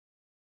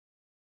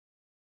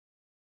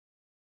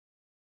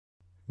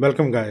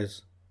Welcome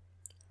guys.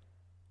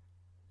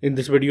 In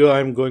this video I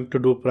am going to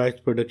do price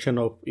prediction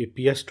of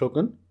EPS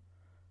token.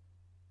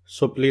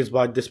 So please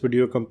watch this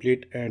video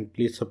complete and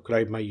please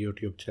subscribe my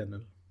YouTube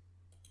channel.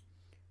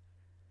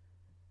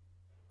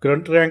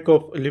 Current rank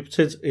of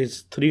Ellipsis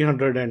is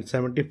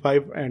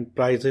 375 and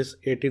price is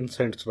 18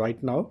 cents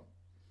right now.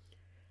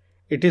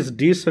 It is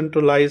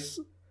decentralized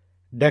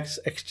DEX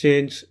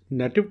exchange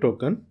native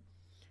token.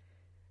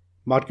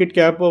 Market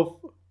cap of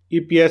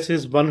EPS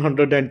is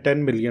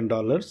 $110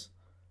 million.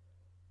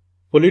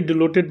 Fully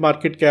diluted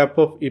market cap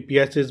of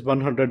EPS is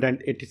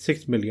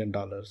 $186 million.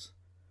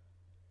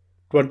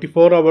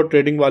 24-hour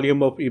trading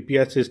volume of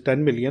EPS is $10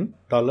 million.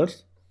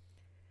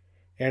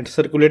 And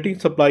circulating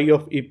supply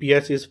of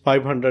EPS is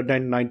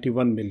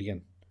 591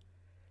 million.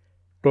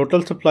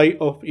 Total supply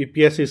of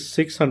EPS is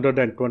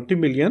 620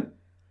 million.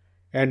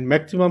 And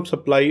maximum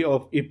supply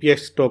of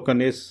EPS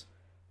token is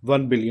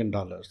 $1 billion.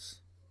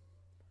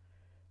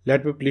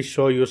 Let me please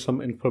show you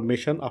some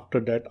information. After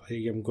that, I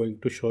am going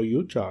to show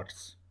you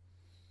charts.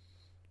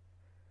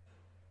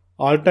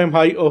 All-time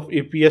high of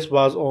EPS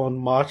was on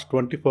March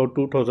 24,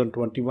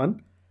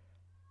 2021,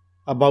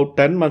 about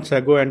 10 months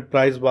ago, and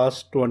price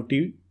was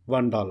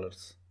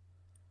 $21.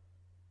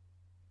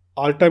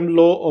 All-time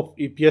low of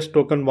EPS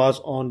token was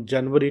on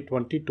January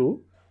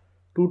 22,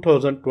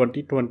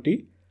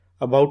 2020,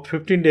 about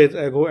 15 days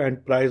ago,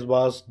 and price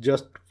was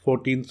just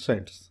 14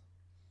 cents.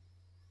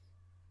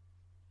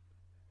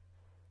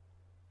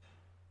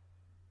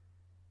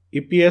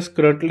 EPS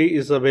currently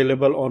is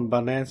available on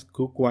Binance,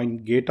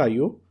 KuCoin,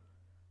 Gate.io.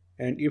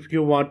 And if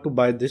you want to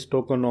buy this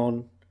token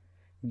on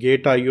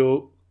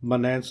Gate.io,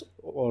 Binance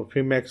or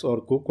Fimex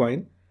or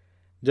KuCoin,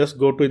 just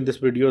go to in this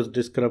video's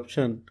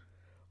description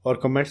or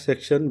comment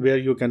section where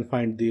you can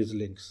find these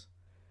links.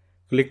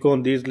 Click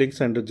on these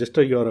links and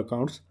register your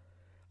accounts.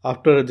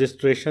 After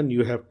registration,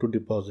 you have to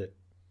deposit.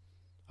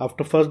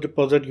 After first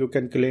deposit, you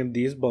can claim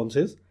these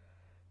bounces.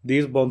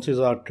 These bounces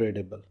are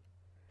tradable.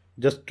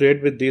 Just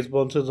trade with these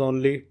bounces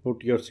only.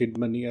 Put your seed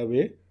money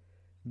away.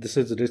 This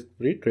is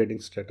risk-free trading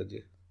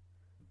strategy.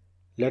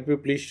 Let me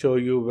please show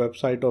you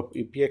website of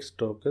EPX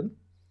token.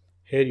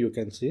 Here you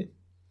can see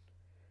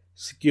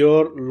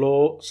secure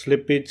low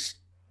slippage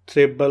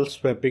stable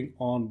swapping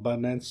on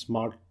Binance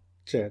Smart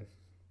Chain.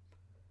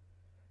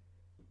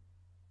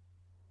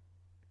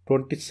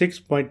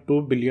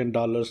 $26.2 billion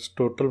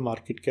total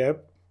market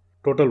cap,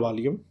 total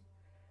volume,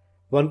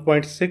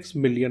 $1.6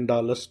 million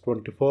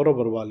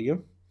 24-hour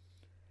volume,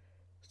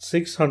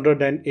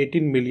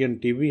 618 million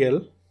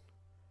TVL.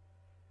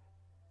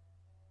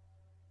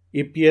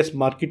 EPS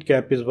market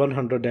cap is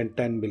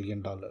 $110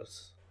 million.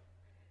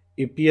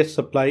 EPS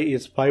supply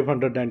is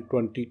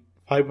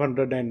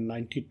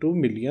 592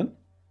 million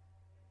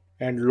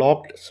and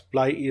locked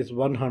supply is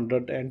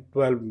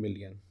 112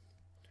 million.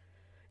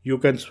 You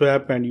can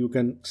swap and you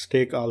can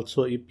stake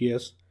also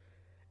EPS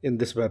in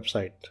this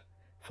website.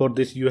 For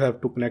this you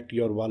have to connect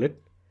your wallet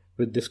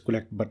with this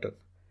collect button.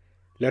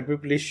 Let me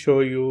please show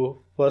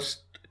you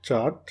first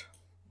chart.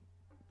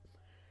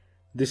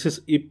 This is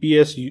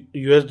EPS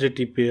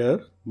USDT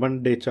pair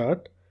 1 day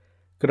chart.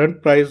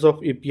 Current price of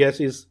EPS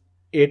is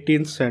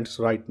 18 cents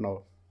right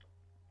now.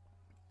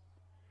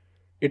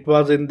 It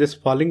was in this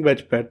falling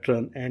wedge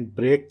pattern and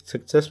break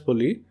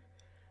successfully,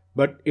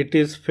 but it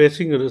is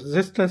facing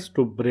resistance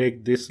to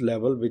break this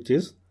level, which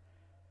is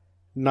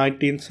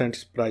 19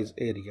 cents price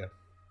area.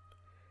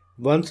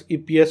 Once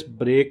EPS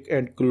break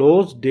and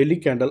close daily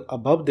candle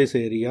above this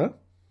area,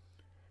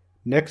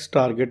 next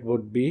target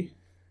would be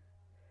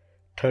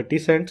 30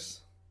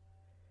 cents.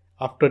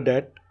 After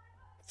that,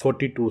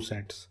 42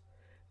 cents.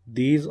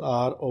 These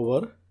are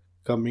our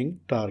coming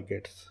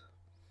targets.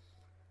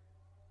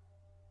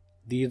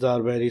 These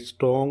are very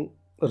strong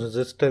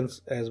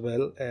resistance as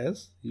well,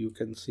 as you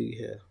can see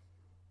here.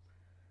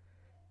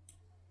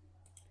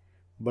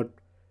 But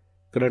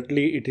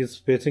currently it is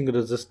facing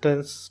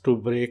resistance to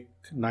break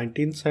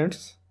 19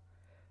 cents.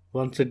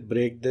 Once it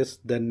breaks this,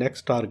 then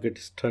next target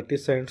is 30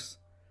 cents,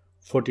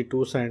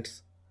 42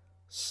 cents,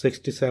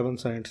 67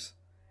 cents,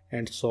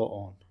 and so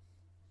on.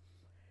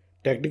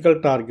 Technical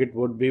target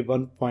would be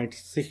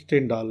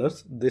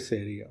 $1.16, this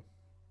area.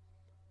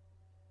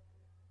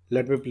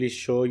 Let me please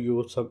show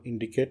you some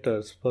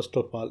indicators. First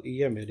of all,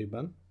 EMA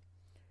ribbon.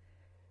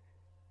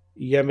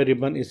 EMA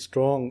ribbon is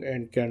strong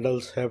and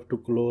candles have to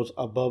close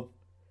above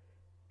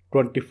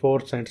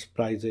 24 cents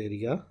price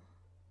area.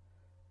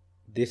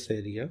 This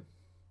area.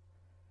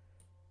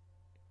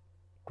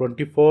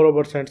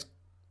 24 cents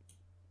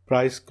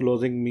price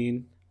closing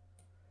mean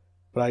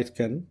price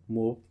can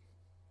move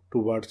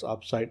towards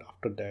upside.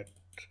 After that,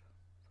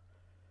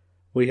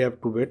 we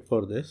have to wait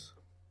for this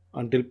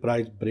until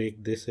price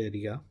break this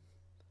area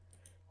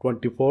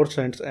 24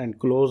 cents and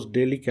close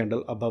daily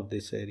candle above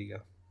this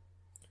area.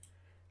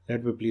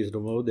 Let me please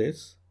remove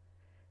this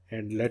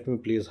and let me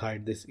please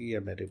hide this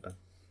EMA ribbon,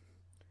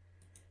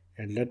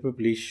 and let me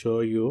please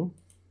show you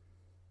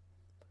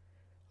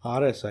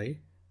RSI.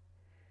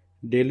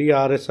 Daily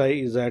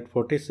RSI is at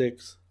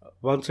 46.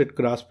 Once it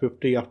crosses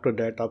 50, after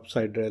that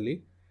upside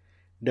rally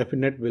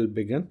definite will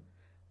begin.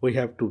 We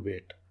have to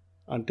wait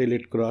until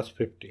it crosses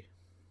 50.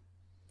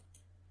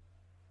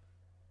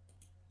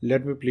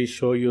 Let me please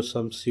show you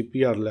some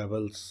CPR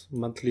levels,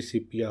 monthly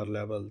CPR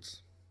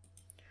levels.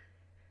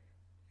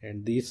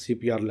 And these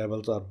CPR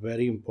levels are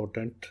very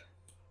important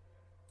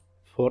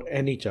for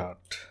any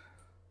chart.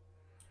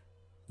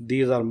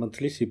 These are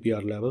monthly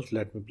CPR levels.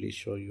 Let me please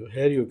show you.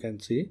 Here you can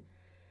see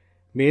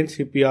main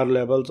CPR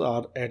levels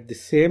are at the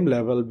same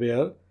level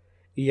where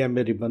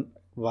EMA ribbon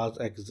was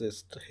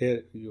exist.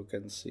 Here you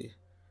can see.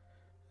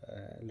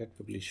 Let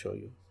me please show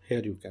you.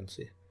 Here you can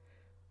see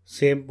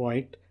same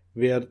point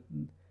where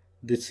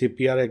the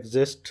CPR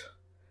exists,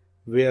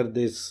 where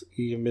this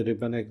EMA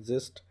ribbon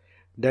exists.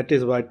 That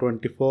is why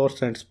 24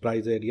 cents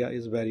price area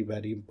is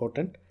very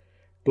important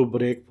to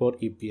break for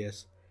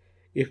EPS.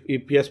 If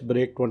EPS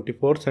break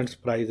 24 cents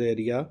price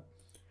area,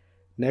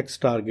 next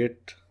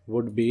target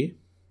would be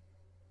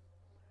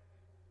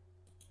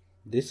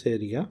this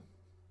area.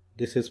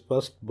 This is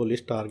first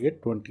bullish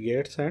target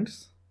 28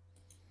 cents.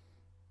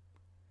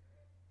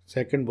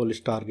 Second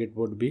bullish target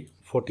would be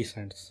 40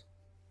 cents.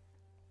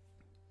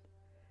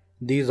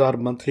 These are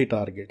monthly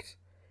targets.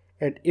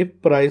 And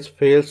if price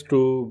fails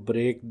to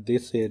break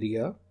this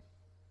area,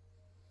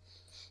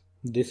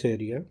 these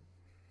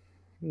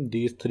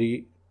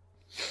three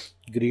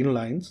green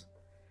lines,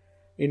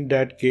 in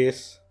that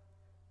case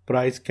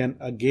price can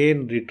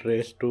again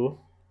retrace to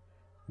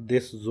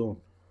this zone.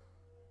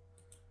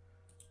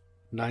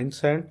 9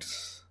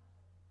 cents,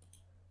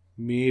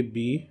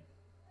 maybe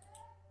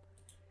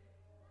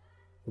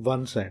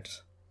 1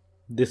 cents.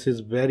 This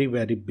is very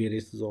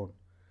bearish zone,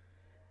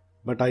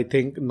 but I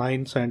think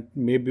 9 cent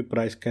maybe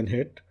price can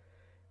hit.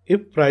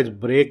 If price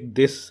break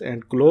this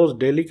and close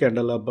daily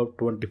candle above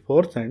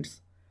 24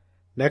 cents,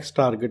 next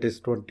target is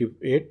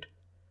 28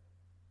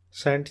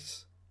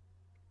 cents,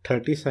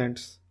 30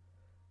 cents,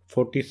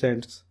 40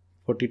 cents,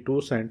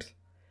 42 cents,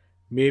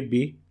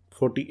 maybe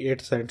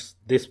 48 cents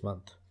this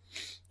month.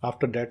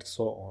 After that,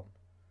 so on.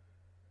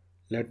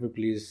 Let me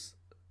please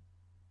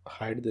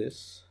hide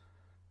this.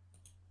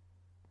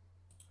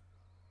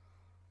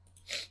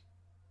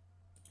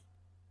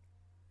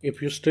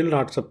 If you still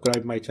not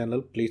subscribe my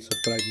channel, please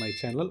subscribe my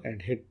channel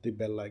and hit the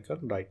bell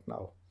icon right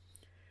now.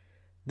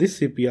 This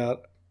CPR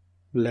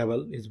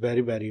level is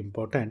very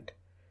important.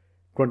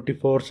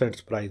 24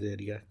 cents price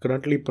area.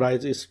 Currently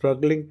price is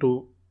struggling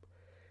to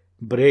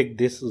break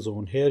this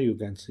zone. Here you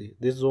can see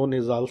this zone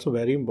is also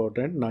very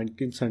important,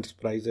 19 cents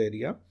price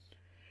area,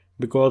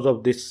 because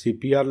of this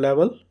CPR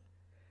level,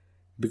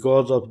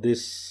 because of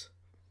this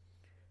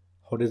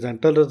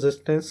horizontal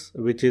resistance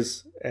which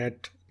is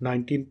at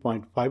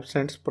 19.5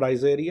 cents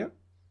price area.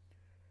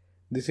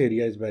 This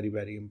area is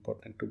very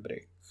important to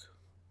break.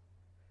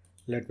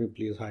 Let me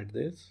please hide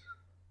this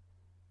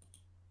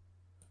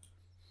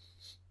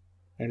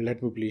and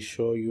let me please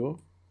show you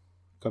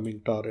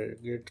coming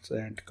targets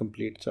and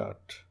complete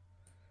chart.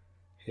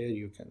 Here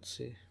you can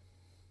see,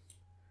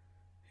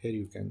 here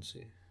you can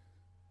see,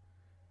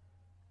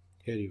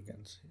 here you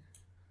can see.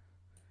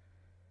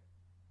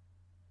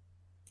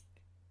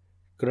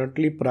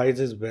 Currently price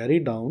is very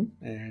down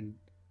and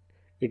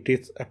it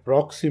is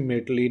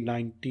approximately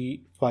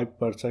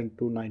 95%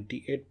 to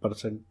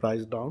 98%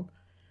 price down,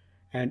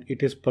 and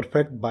it is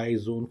perfect buy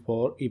zone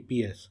for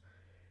EPS.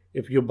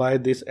 If you buy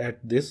this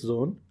at this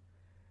zone,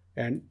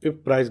 and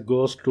if price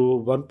goes to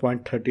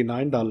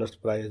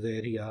 $1.39 price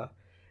area,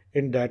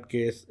 in that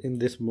case, in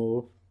this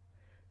move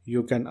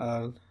you can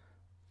earn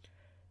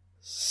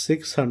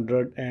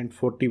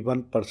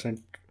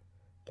 641%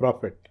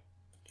 profit.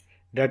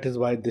 That is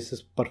why this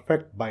is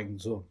perfect buying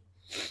zone.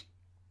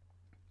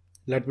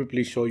 Let me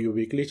please show you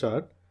weekly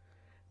chart.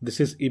 This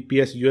is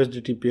EPS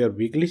USDT pair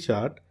weekly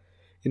chart.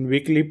 In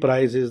weekly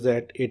price is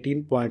at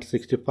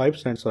 18.65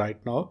 cents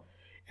right now,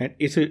 and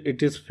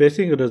it is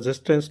facing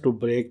resistance to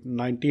break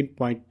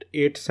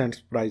 19.8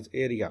 cents price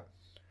area.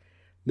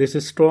 This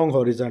is strong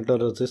horizontal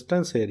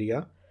resistance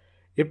area.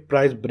 If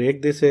price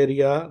break this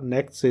area,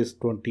 next is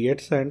 28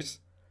 cents,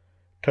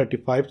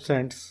 35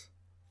 cents,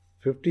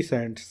 50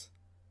 cents,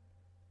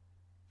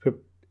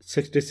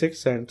 66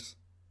 cents,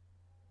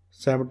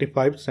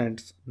 75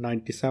 cents,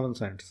 97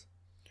 cents.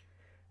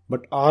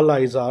 But all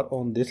eyes are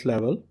on this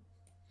level,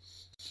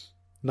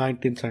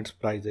 19 cents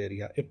price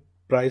area. If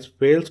price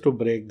fails to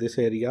break this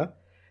area,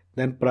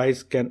 then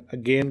price can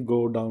again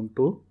go down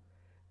to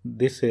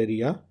this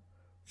area,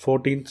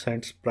 14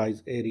 cents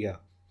price area.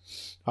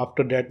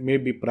 After that,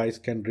 maybe price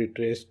can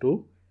retrace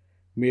to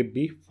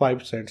maybe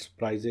 5 cents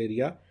price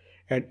area.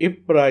 And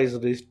if price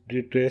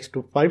retrace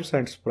to 5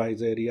 cents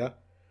price area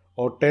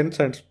or 10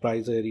 cents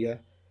price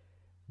area,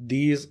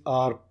 these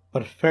are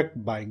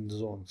perfect buying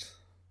zones.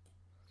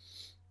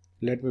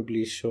 Let me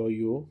please show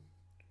you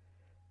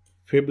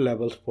fib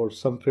levels for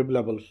some fib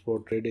levels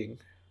for trading.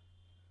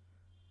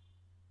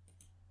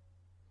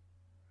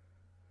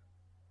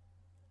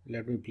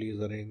 Let me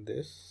please arrange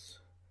this.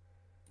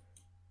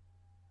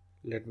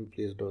 Let me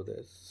please do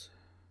this.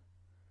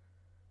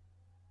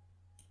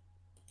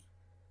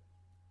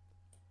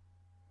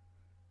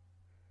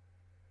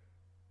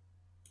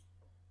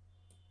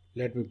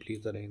 Let me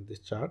please arrange this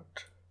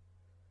chart.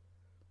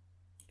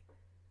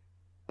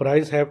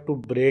 price have to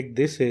break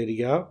this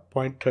area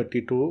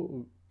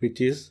 0.32, which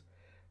is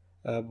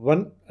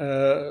one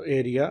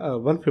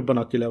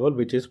Fibonacci level,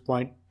 which is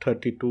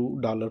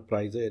 $0.32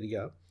 price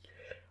area.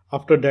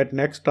 After that,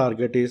 next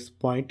target is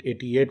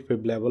 0.88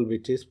 fib level,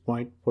 which is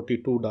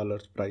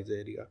 $0.42 price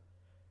area.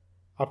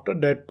 After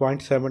that,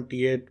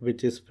 0.78,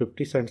 which is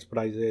 50 cents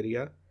price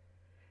area.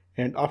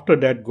 And after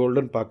that,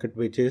 golden pocket,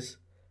 which is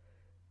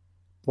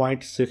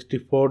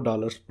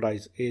 $0.64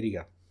 price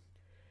area.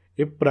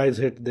 If price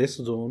hit this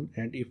zone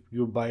and if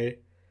you buy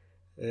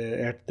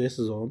at this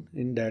zone,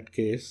 in that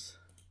case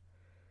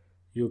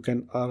you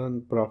can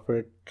earn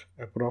profit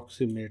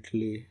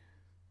approximately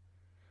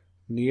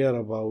near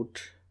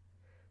about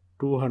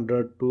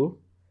 200 to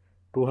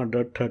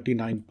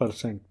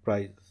 239%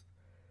 price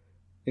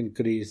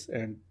increase,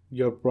 and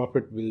your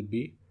profit will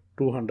be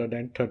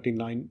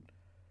 239%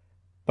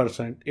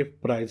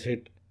 if price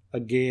hit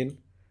again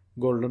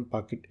golden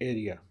pocket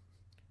area,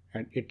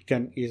 and it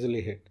can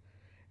easily hit.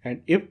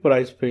 And if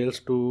price fails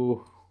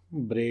to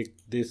break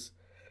this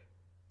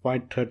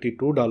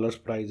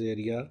 $0.32 price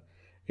area,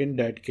 in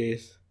that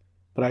case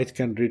price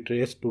can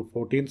retrace to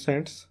 14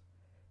 cents,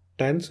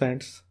 10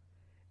 cents,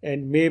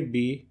 and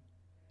maybe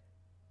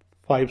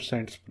 5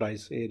 cents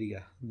price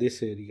area,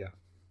 this area.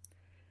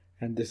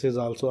 And this is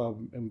also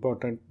a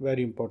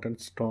very important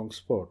strong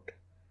support.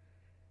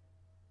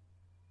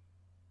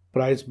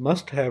 Price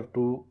must have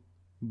to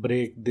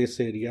break this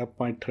area,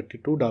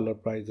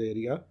 $0.32 price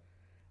area.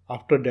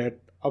 After that,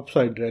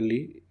 upside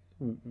rally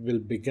will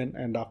begin,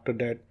 and after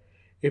that,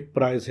 if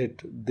price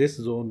hit this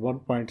zone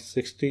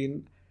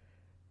 1.16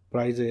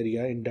 price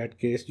area, in that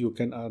case you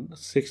can earn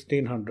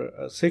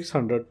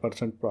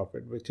 600%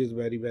 profit, which is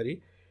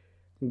very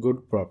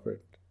good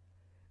profit.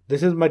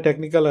 This is my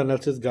technical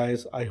analysis,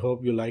 guys. I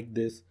hope you like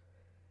this.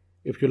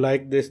 If you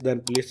like this,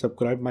 then please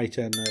subscribe my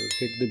channel,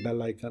 hit the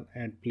bell icon,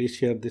 and please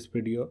share this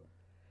video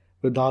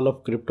with all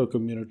of crypto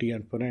community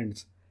and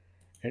friends.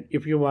 And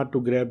if you want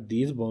to grab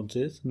these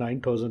bounces,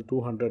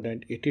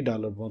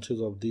 $9,280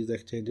 bounces of these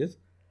exchanges,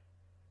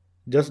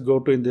 just go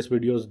to in this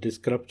video's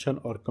description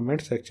or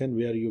comment section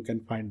where you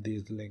can find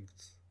these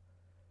links.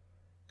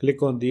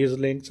 Click on these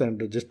links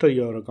and register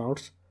your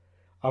accounts.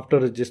 After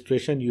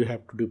registration, you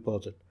have to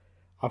deposit.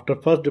 After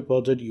first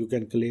deposit, you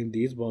can claim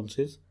these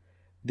bounces.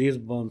 These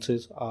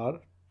bounces are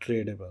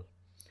tradable.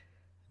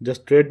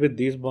 Just trade with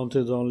these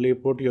bounces only.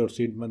 Put your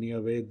seed money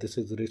away. This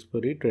is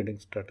risk-free trading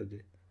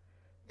strategy.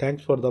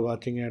 Thanks for the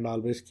watching and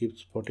always keep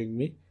supporting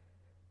me.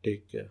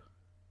 Take care.